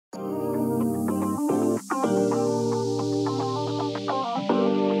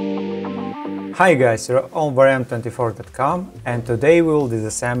Hi guys, you're on variant24.com and today we will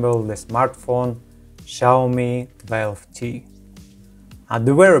disassemble the smartphone Xiaomi 12T. At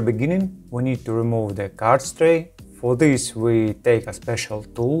the very beginning we need to remove the card tray. For this we take a special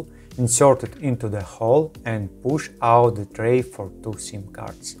tool, insert it into the hole and push out the tray for 2 SIM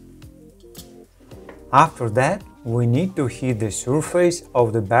cards. After that we need to heat the surface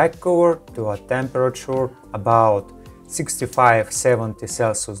of the back cover to a temperature about 65-70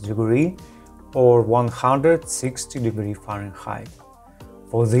 Celsius degree or 160 degree Fahrenheit.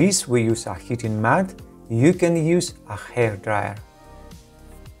 For this we use a heating mat. You can use a hair dryer.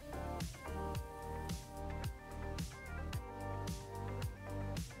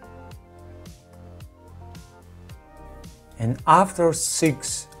 And after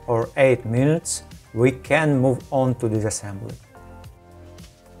 6 or 8 minutes we can move on to disassembly.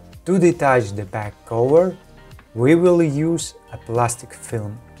 To detach the back cover we will use a plastic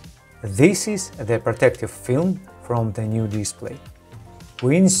film. This is the protective film from the new display.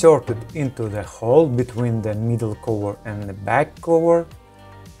 We insert it into the hole between the middle cover and the back cover.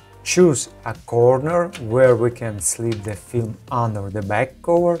 Choose a corner where we can slip the film under the back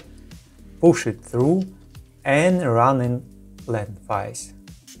cover, push it through and run in lengthwise.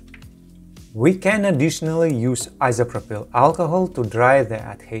 We can additionally use isopropyl alcohol to dry the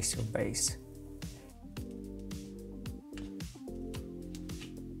adhesive base.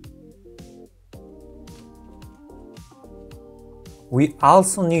 We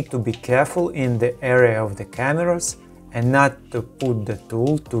also need to be careful in the area of the cameras and not to put the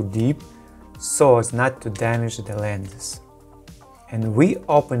tool too deep so as not to damage the lenses. And we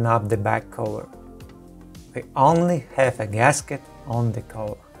open up the back cover. We only have a gasket on the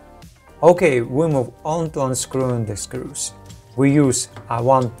cover. Okay, we move on to unscrewing the screws. We use a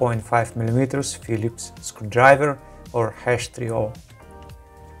 1.5 mm Phillips screwdriver or #30.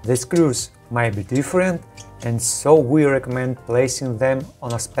 The screws might be different, and so we recommend placing them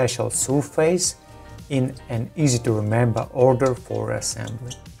on a special surface in an easy-to-remember order for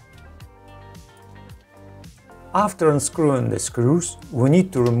assembly. After unscrewing the screws, we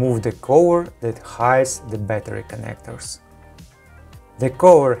need to remove the cover that hides the battery connectors. The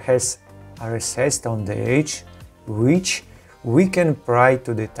cover has a recess on the edge, which we can pry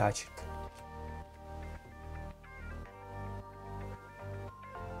to detach it.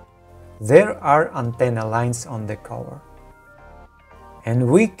 There are antenna lines on the cover. And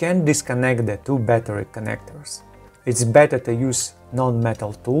we can disconnect the 2 battery connectors. It's better to use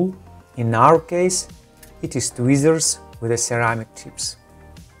non-metal tool. In our case, it is tweezers with the ceramic tips.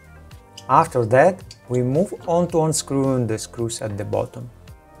 After that, we move on to unscrewing the screws at the bottom.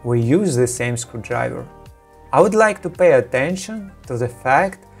 We use the same screwdriver. I would like to pay attention to the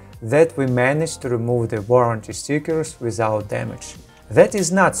fact that we managed to remove the warranty stickers without damage. That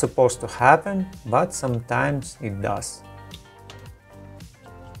is not supposed to happen, but sometimes it does.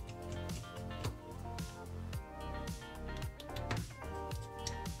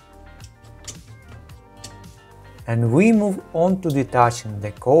 And we move on to detaching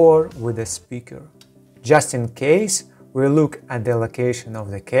the cover with the speaker. Just in case, we look at the location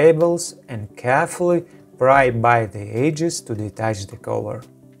of the cables and carefully pry by the edges to detach the cover.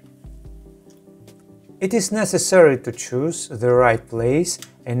 It is necessary to choose the right place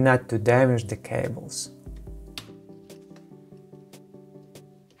and not to damage the cables.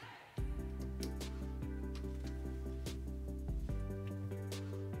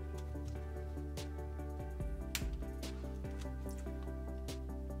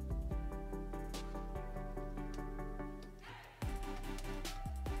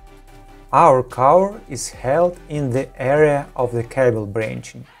 Our cover is held in the area of the cable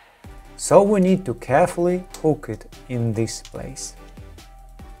branching, so we need to carefully hook it in this place.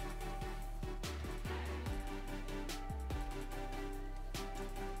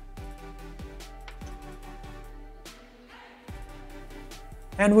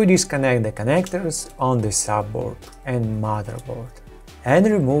 And we disconnect the connectors on the subboard and motherboard and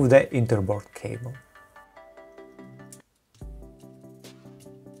remove the interboard cable.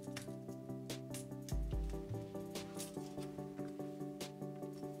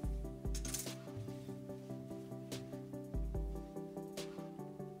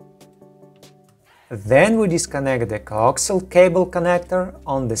 Then we disconnect the coaxial cable connector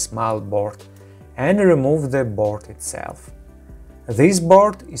on the small board and remove the board itself. This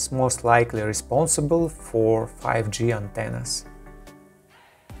board is most likely responsible for 5G antennas.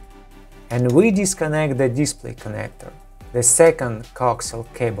 And we disconnect the display connector, the second coaxial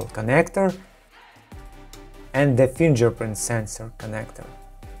cable connector and the fingerprint sensor connector.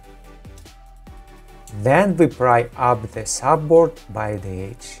 Then we pry up the subboard by the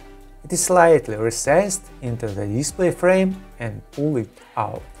edge. It is slightly recessed into the display frame and pull it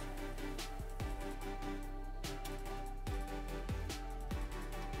out.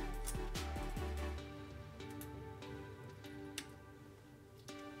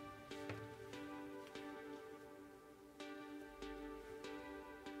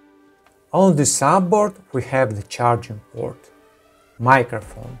 On the subboard we have the charging port,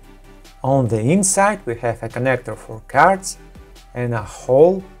 microphone. On the inside we have a connector for cards and a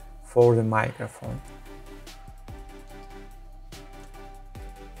hole for the microphone.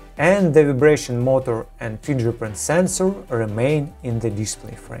 And the vibration motor and fingerprint sensor remain in the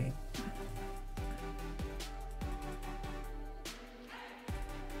display frame.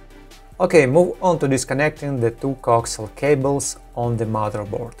 Okay, move on to disconnecting the two coaxial cables on the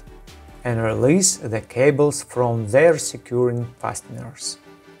motherboard and release the cables from their securing fasteners.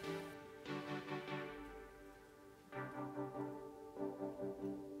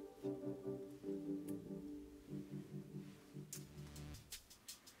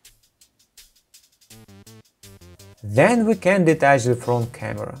 Then we can detach the front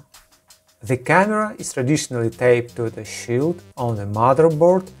camera. The camera is traditionally taped to the shield on the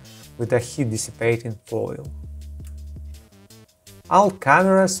motherboard with a heat-dissipating foil. All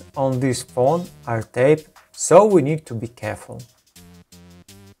cameras on this phone are taped, so we need to be careful.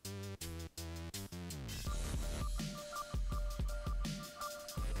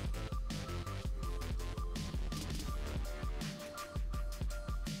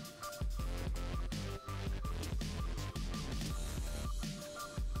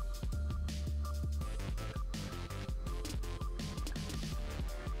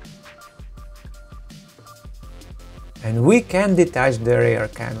 And we can detach the rear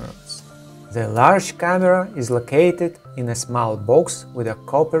cameras. The large camera is located in a small box with a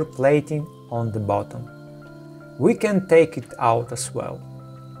copper plating on the bottom. We can take it out as well.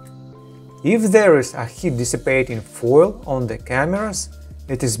 If there is a heat-dissipating foil on the cameras,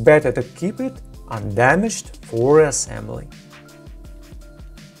 it is better to keep it undamaged for reassembly.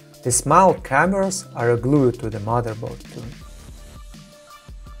 The small cameras are glued to the motherboard too.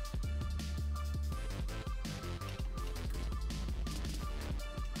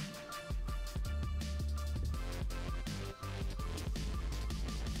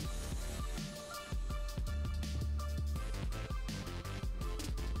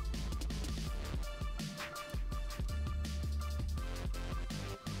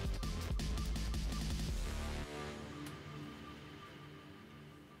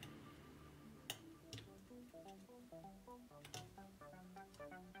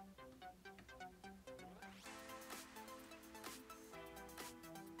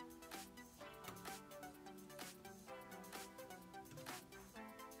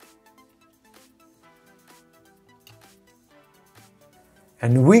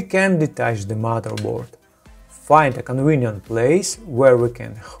 And we can detach the motherboard. Find a convenient place where we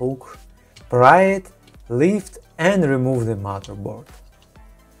can hook, pry it, lift and remove the motherboard.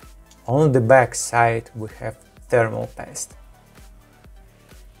 On the back side we have thermal paste.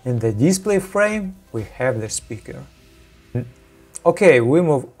 In the display frame we have the speaker. Okay, we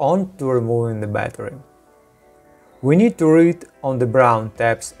move on to removing the battery. We need to read on the brown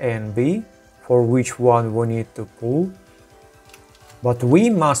tabs A and B for which one we need to pull. But we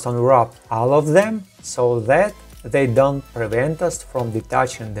must unwrap all of them so that they don't prevent us from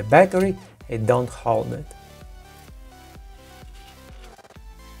detaching the battery and don't hold it.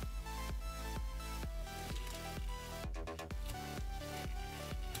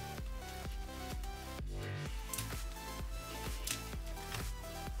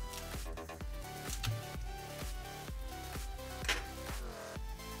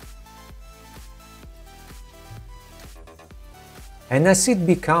 And as it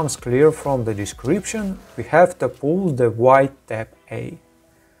becomes clear from the description, we have to pull the white tab A.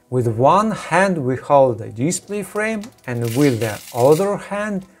 With one hand we hold the display frame and with the other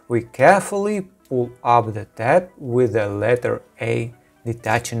hand we carefully pull up the tab with the letter A,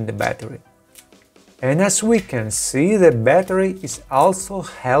 detaching the battery. And as we can see, the battery is also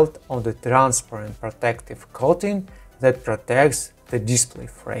held on the transparent protective coating that protects the display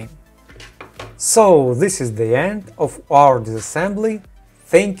frame. So this is the end of our disassembly.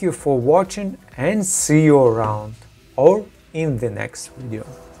 Thank you for watching and see you around or in the next video.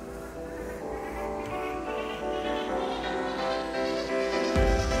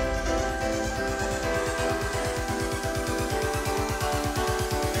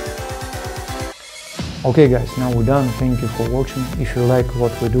 Okay guys, now we're done. Thank you for watching. If you like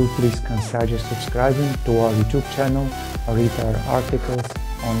what we do, please consider subscribing to our YouTube channel or read our articles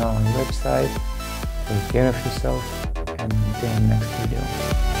on our website. Take care of yourself and until next video.